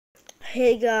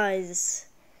Hey guys,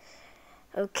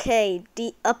 okay,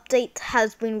 the update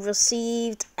has been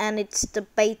received and it's the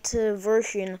beta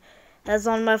version. As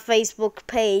on my Facebook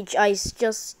page, I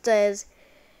just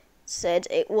said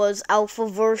it was alpha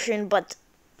version, but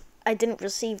I didn't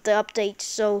receive the update,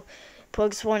 so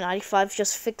Progressbar 95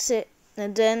 just fixed it,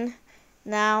 and then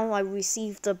now I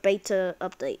received the beta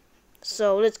update.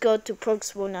 So let's go to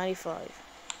Progressbar 95.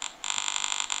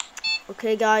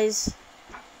 Okay guys,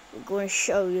 we're going to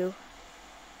show you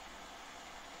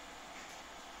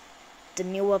the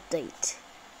new update.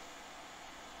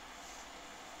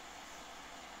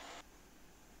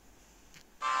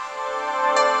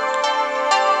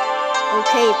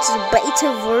 Okay, it's a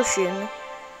beta version.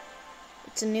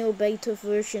 It's a new beta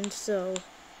version, so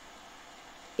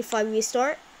if I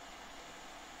restart,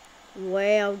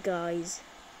 wow guys,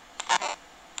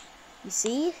 you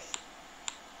see,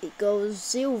 it goes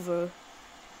silver.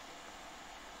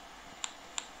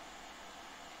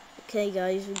 Okay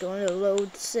guys, we're going to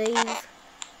load save.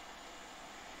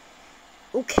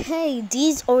 Okay,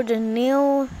 these are the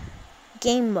new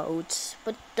game modes,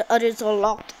 but the others are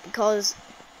locked because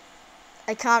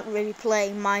I can't really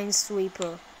play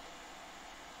Minesweeper.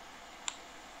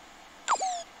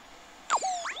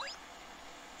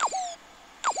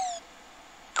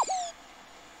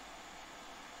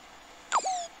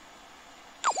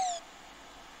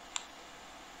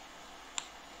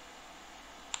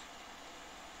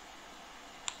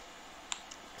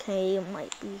 Okay, it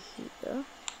might be here.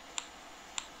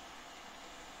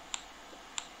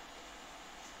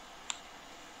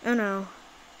 Oh no.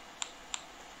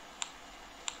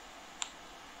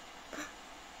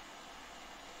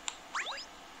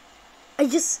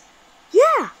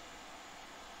 Yeah!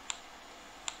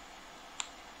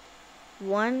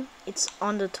 One, it's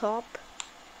on the top.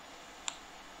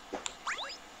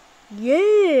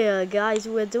 Yeah, guys,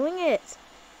 we're doing it.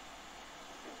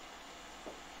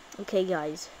 Okay,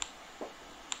 guys.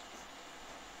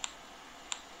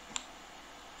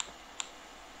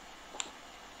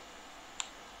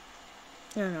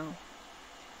 No.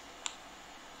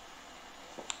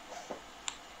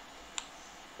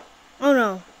 Oh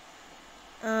no.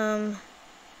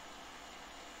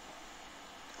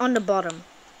 On the bottom.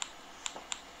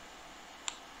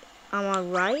 Am I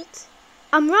right?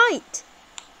 I'm right!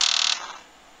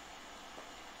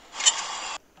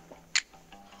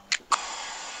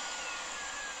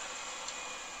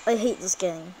 I hate this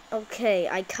game. Okay,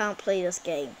 I can't play this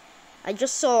game. I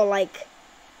just saw like...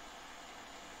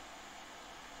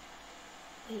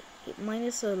 Wait, it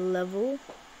minus a level?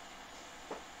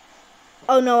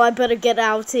 Oh no, I better get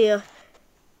out here.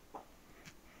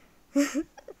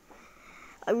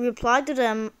 I replied to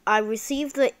them, I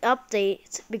received the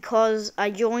update because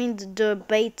I joined the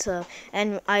beta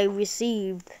and I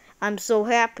received. I'm so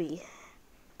happy.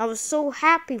 I was so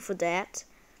happy for that.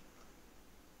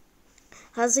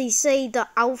 As they say, the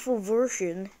alpha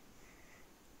version,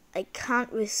 I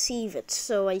can't receive it.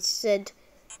 So I said,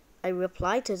 I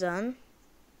replied to them.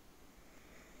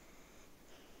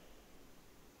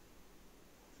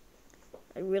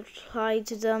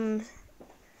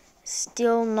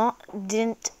 Still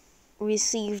didn't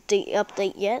receive the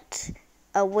update yet.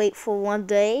 I'll wait for 1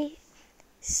 day.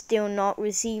 Still not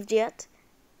received yet.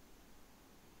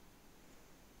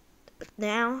 But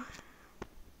now,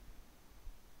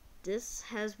 this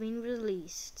has been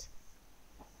released.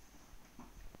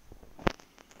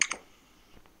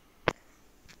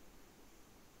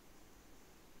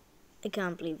 I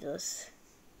can't believe this.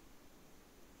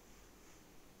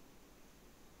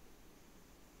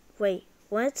 Wait,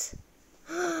 what?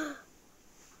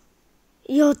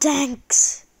 Yo,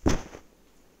 thanks!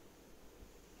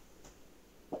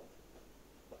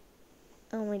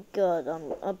 Oh my god,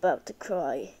 I'm about to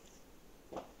cry.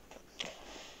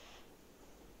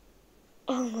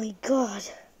 Oh my god.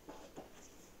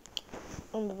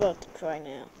 I'm about to cry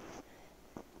now.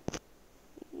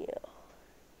 Yeah.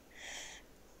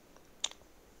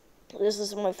 This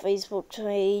is my Facebook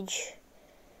page.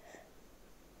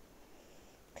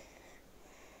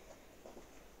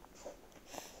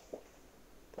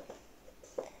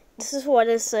 This is what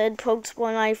it said.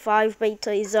 Progressbar 95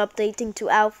 beta is updating to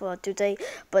alpha today,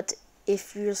 but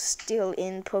if you're still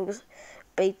in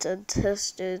beta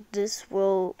tested, this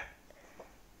will,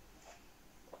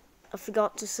 I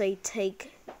forgot to say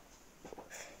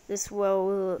this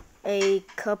will a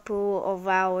couple of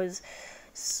hours.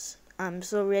 I'm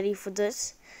so ready for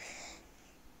this.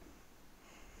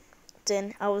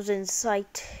 Then I was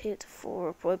excited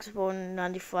for Progressbar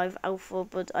 95 alpha,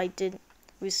 but I didn't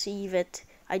receive it.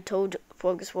 I told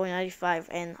Progressbar 95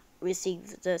 and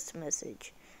received this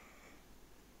message.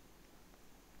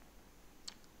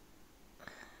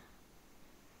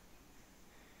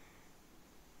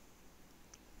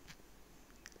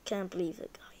 Can't believe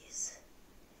it, guys.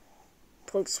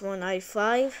 Progressbar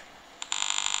 95.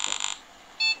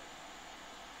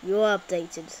 You're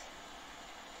updated.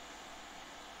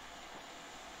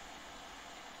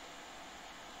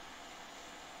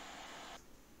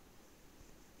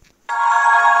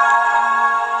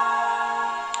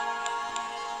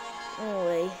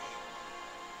 Anyway,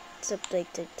 it's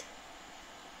updated.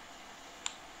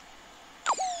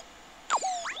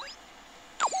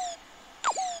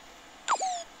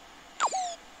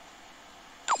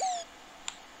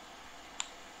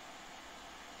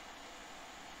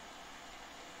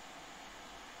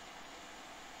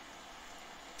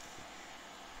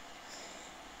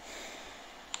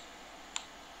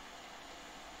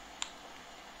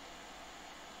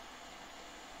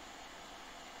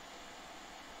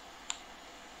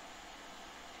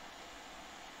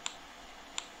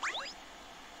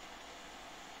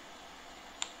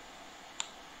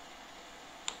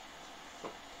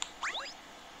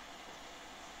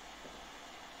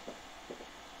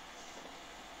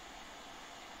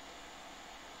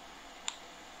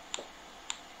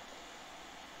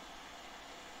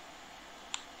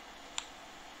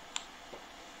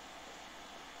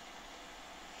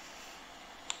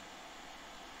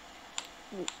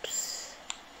 Oops.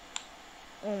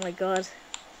 Oh my god.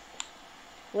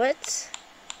 What?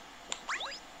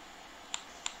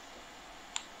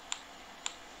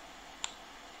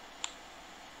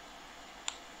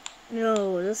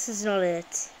 No, this is not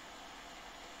it.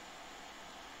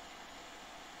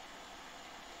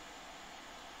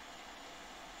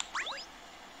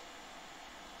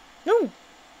 No!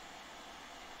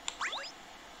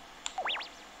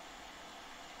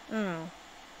 Oh.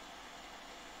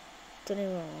 Did it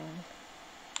wrong.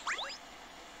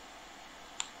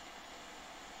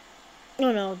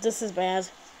 Oh no, this is bad.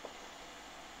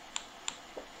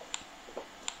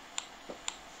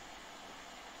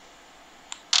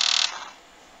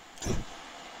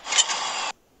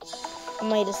 I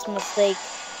made a mistake.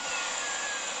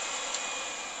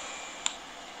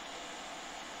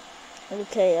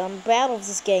 Okay, I'm bad of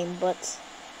this game, but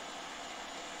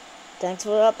thanks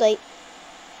for the update.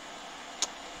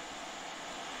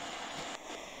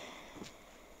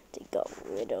 They got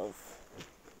rid of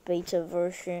beta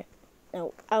version,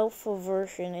 no, alpha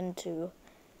version into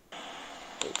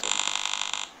beta.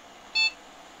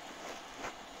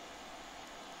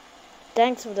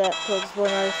 Thanks for that, Progressbar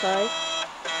 95.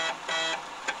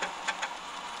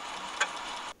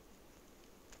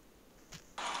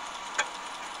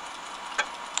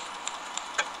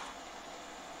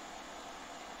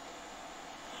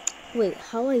 Wait,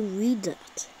 how I read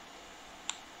that?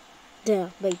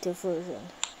 There, beta version.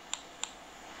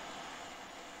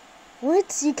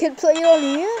 What? You can play it on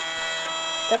here?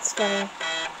 That's funny.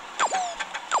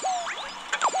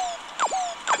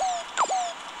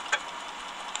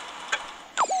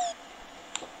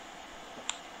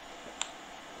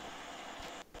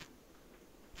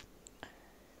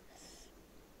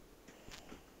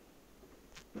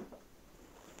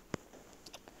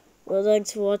 Well,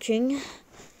 thanks for watching,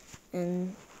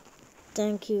 and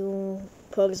thank you,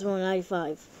 Progressbar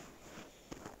 95.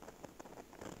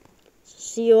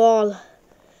 See you all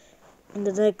in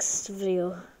the next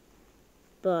video.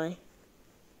 Bye.